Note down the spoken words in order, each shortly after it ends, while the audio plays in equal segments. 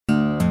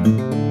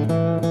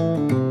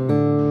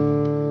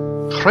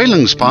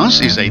Greylings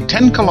Pass is a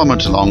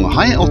 10-kilometer-long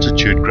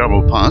high-altitude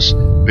gravel pass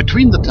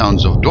between the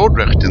towns of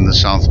Dordrecht in the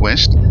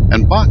southwest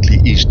and Barkly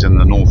East in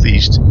the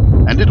northeast,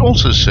 and it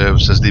also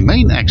serves as the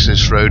main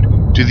access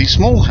road to the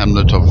small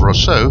hamlet of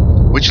Rousseau,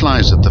 which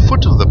lies at the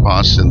foot of the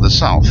pass in the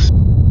south.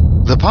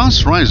 The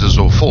pass rises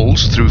or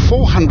falls through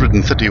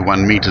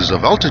 431 meters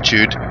of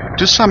altitude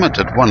to summit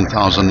at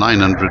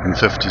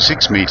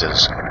 1,956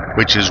 meters,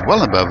 which is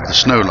well above the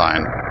snow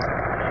line.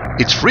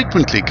 It's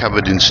frequently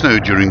covered in snow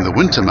during the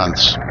winter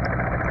months.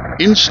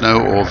 In snow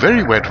or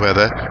very wet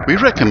weather, we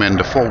recommend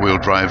a four-wheel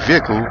drive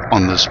vehicle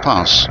on this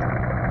pass.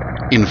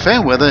 In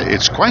fair weather,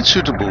 it's quite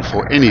suitable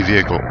for any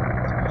vehicle.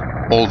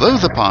 Although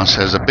the pass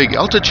has a big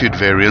altitude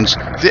variance,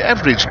 the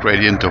average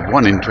gradient of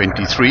 1 in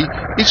 23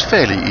 is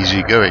fairly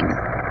easy going.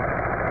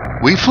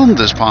 We filmed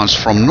this pass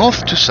from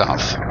north to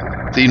south.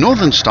 The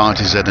northern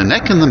start is at a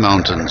neck in the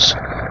mountains.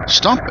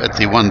 Stop at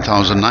the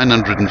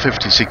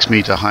 1,956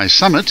 meter high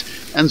summit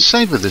and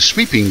savor the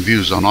sweeping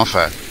views on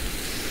offer.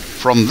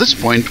 From this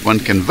point one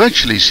can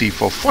virtually see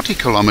for 40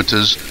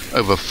 kilometers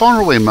over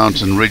faraway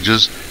mountain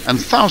ridges and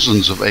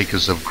thousands of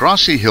acres of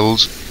grassy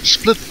hills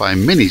split by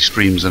many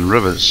streams and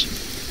rivers.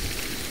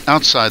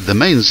 Outside the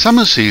main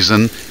summer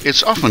season,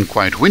 it's often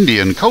quite windy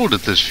and cold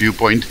at this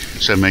viewpoint,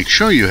 so make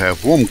sure you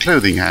have warm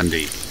clothing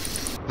handy.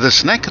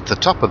 This neck at the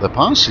top of the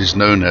pass is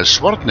known as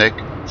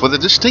Swartneck for the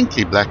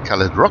distinctly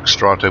black-colored rock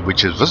strata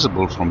which is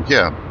visible from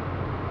here.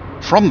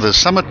 From the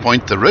summit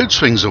point, the road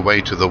swings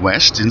away to the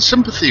west in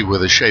sympathy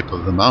with the shape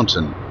of the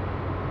mountain.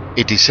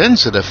 It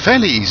descends at a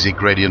fairly easy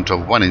gradient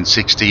of 1 in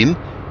 16,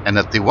 and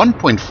at the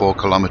 1.4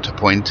 kilometer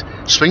point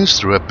swings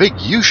through a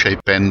big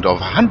U-shaped bend of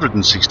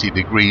 160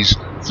 degrees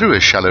through a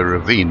shallow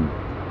ravine.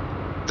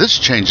 This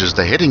changes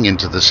the heading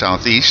into the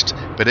southeast,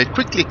 but it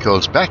quickly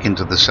curls back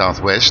into the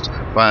southwest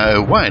via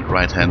a wide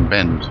right-hand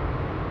bend.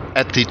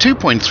 At the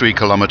 2.3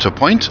 kilometer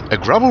point, a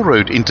gravel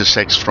road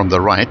intersects from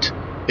the right.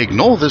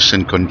 Ignore this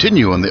and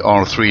continue on the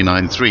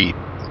R393.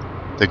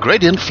 The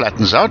gradient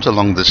flattens out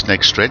along this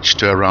next stretch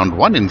to around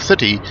 1 in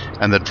 30,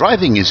 and the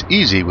driving is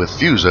easy with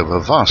views over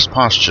vast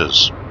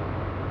pastures.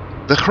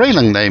 The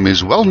Greyling name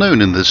is well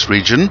known in this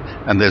region,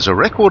 and there's a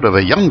record of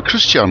a young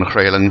Christian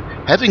Greyling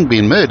having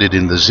been murdered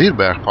in the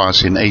Zierberg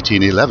Pass in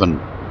 1811.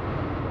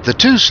 The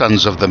two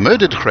sons of the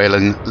murdered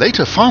Greyling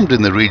later farmed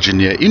in the region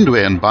near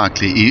Indwe and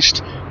Barkly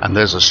East, and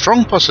there's a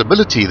strong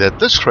possibility that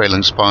this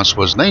Greylings Pass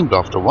was named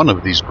after one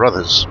of these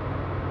brothers.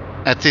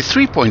 At the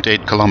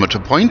 3.8 kilometer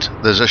point,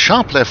 there's a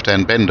sharp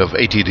left-hand bend of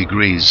 80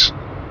 degrees.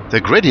 The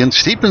gradient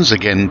steepens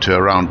again to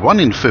around 1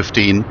 in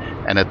 15,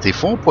 and at the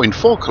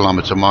 4.4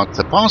 kilometer mark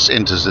the pass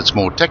enters its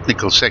more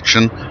technical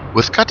section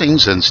with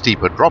cuttings and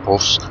steeper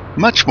drop-offs,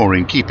 much more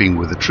in keeping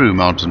with a true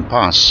mountain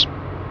pass.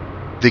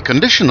 The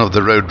condition of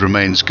the road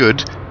remains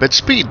good, but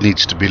speed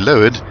needs to be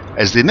lowered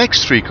as the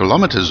next 3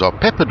 kilometers are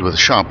peppered with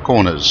sharp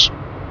corners.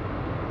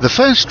 The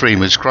first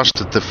stream is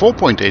crossed at the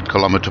 4.8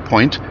 kilometer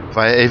point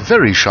via a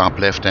very sharp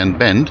left-hand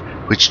bend,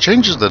 which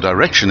changes the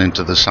direction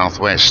into the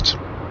southwest.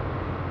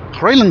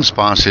 Greylings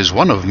Pass is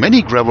one of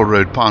many gravel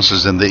road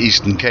passes in the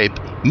Eastern Cape,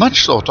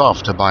 much sought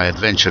after by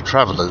adventure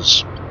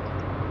travelers.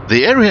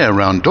 The area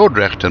around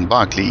Dordrecht and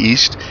Barkly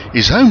East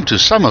is home to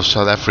some of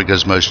South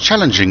Africa's most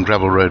challenging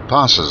gravel road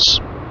passes.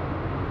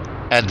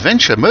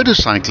 Adventure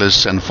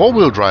motorcyclists and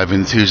four-wheel drive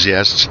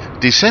enthusiasts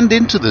descend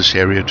into this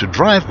area to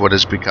drive what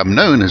has become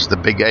known as the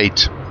Big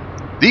Eight.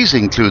 These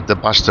include the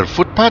Buster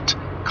Footpad,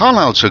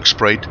 Carlisle's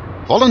Hoekspruit,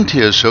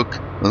 Volunteers Hoek,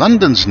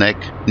 London's Neck,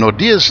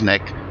 Nordea's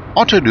Neck,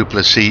 Otto du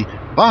Plessis,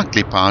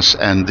 Barkly Pass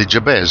and the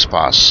Jabez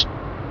Pass.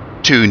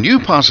 2 new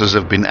passes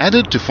have been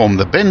added to form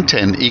the Bend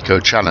 10 Eco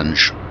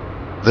Challenge.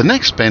 The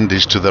next bend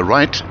is to the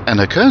right and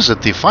occurs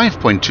at the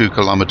 5.2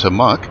 kilometer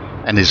mark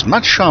and is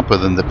much sharper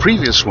than the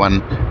previous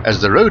one as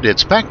the road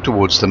heads back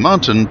towards the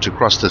mountain to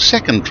cross the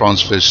second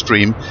transfer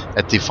stream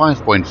at the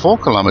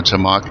 5.4 kilometer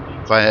mark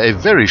via a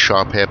very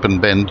sharp hairpin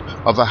bend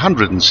of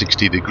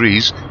 160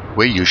 degrees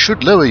where you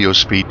should lower your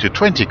speed to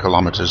 20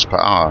 kilometers per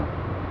hour.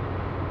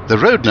 The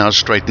road now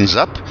straightens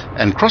up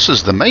and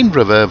crosses the main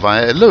river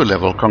via a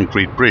low-level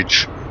concrete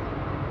bridge.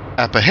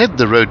 Up ahead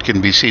the road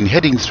can be seen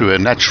heading through a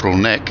natural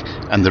neck,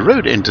 and the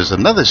road enters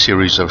another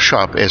series of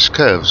sharp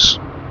S-curves.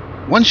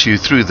 Once you're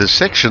through this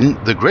section,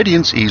 the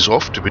gradients ease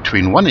off to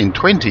between 1 in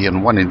 20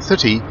 and 1 in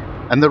 30,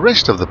 and the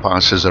rest of the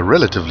pass is a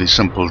relatively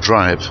simple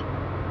drive.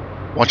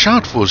 Watch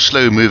out for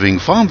slow-moving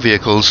farm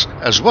vehicles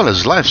as well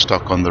as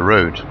livestock on the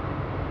road.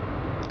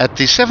 At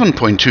the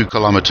 7.2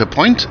 kilometer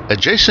point,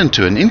 adjacent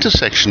to an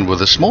intersection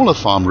with a smaller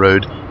farm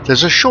road,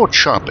 there's a short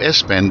sharp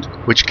S-bend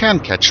which can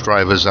catch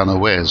drivers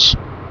unawares.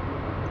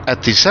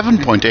 At the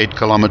 7.8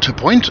 kilometer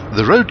point,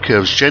 the road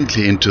curves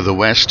gently into the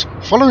west,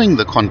 following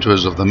the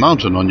contours of the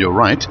mountain on your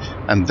right,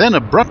 and then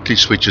abruptly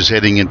switches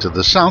heading into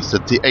the south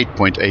at the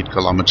 8.8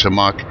 kilometer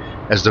mark,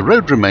 as the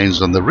road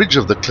remains on the ridge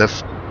of the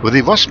cliff with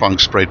the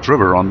Wasbankspruit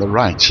River on the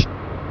right.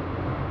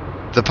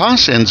 The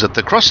pass ends at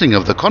the crossing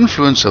of the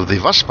confluence of the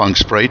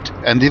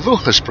Wasbankspruit and the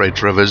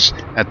Wilgespruit rivers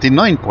at the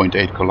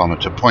 9.8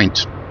 kilometer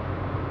point.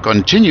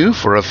 Continue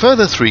for a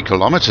further 3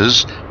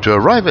 kilometers to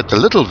arrive at the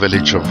little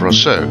village of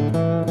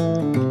Rousseau.